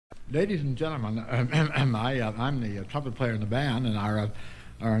Ladies and gentlemen, I'm the trumpet player in the band, and our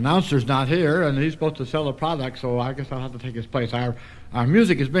announcer's not here, and he's supposed to sell a product, so I guess I'll have to take his place. Our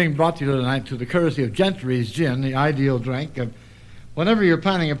music is being brought to you tonight to the courtesy of Gentry's Gin, the ideal drink. Whenever you're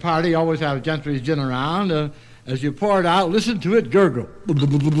planning a party, always have Gentry's Gin around. As you pour it out, listen to it gurgle.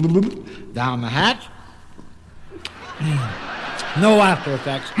 Down the hatch. No after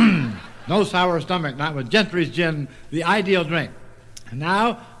effects. No sour stomach, not with Gentry's Gin, the ideal drink. And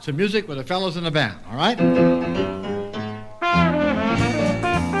now, some music with the fellows in the band, all right?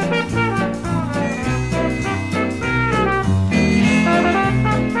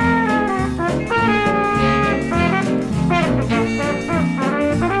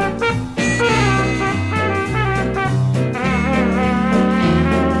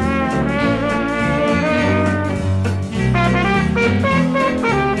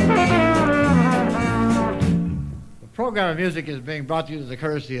 The program of music is being brought to you to the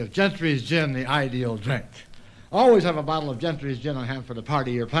courtesy of Gentry's Gin, the ideal drink. Always have a bottle of Gentry's Gin on hand for the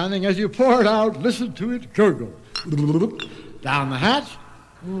party you're planning. As you pour it out, listen to it gurgle. Down the hatch.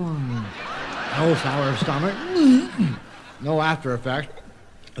 No sour stomach. No after effects.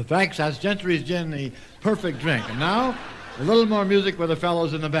 That's Gentry's Gin, the perfect drink. And now, a little more music with the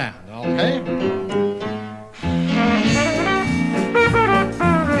fellows in the band, okay?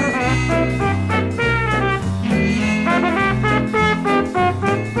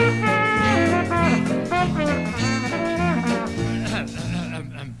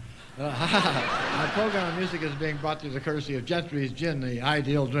 Our program of music is being brought to you the courtesy of Gentry's Gin, the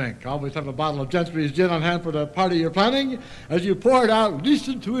ideal drink. Always have a bottle of Gentry's Gin on hand for the party you're planning. As you pour it out,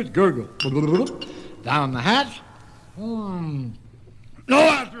 listen to it gurgle. Down the hatch. No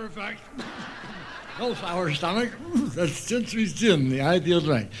after effects. No sour stomach. That's Gentry's Gin, the ideal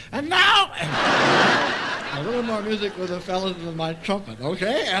drink. And now, a little more music with the fellas with my trumpet,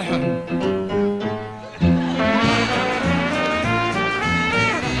 okay?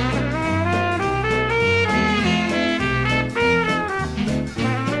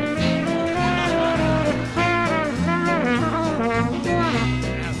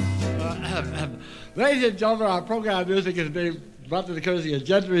 Ladies and gentlemen, our program of music is being brought to the courtesy of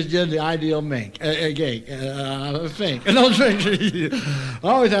Gentry's Gin, the ideal drink. No drink.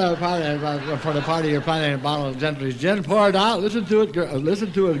 Always have a party for the party you're planning a bottle of Gentry's Gin. Pour it out. Listen to it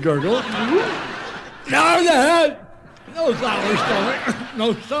gurgle. Down the head. No sour stomach.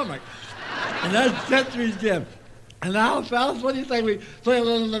 No stomach. And that's Gentry's Gin. And now, fellas, what do you think we play a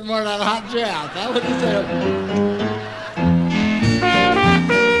little bit more of that hot jazz? Huh? What do you say?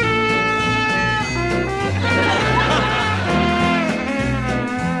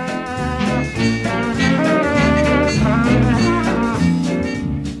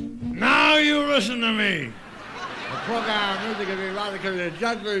 Listen to me. The program of music is being brought to you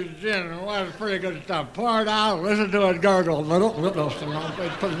Gentry's Gin, and that's pretty good stuff. Pour it out, listen to it gurgle.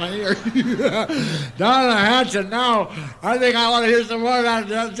 Put in my ear. Down the hatch, and now I think I want to hear some more of that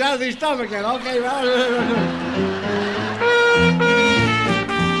jazzy stuff again. Okay, well.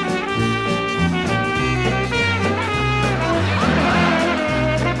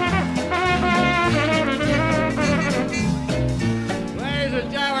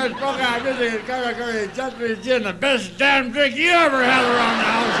 Program music is going Gentry's Gin, the best damn drink you ever had around the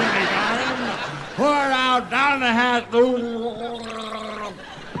house anytime. Pour it out, down the hatch.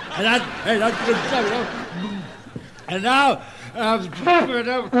 And that's good stuff. And now,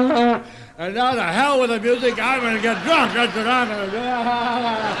 and now to hell with the music. I'm going to get drunk. That's what I'm going to do.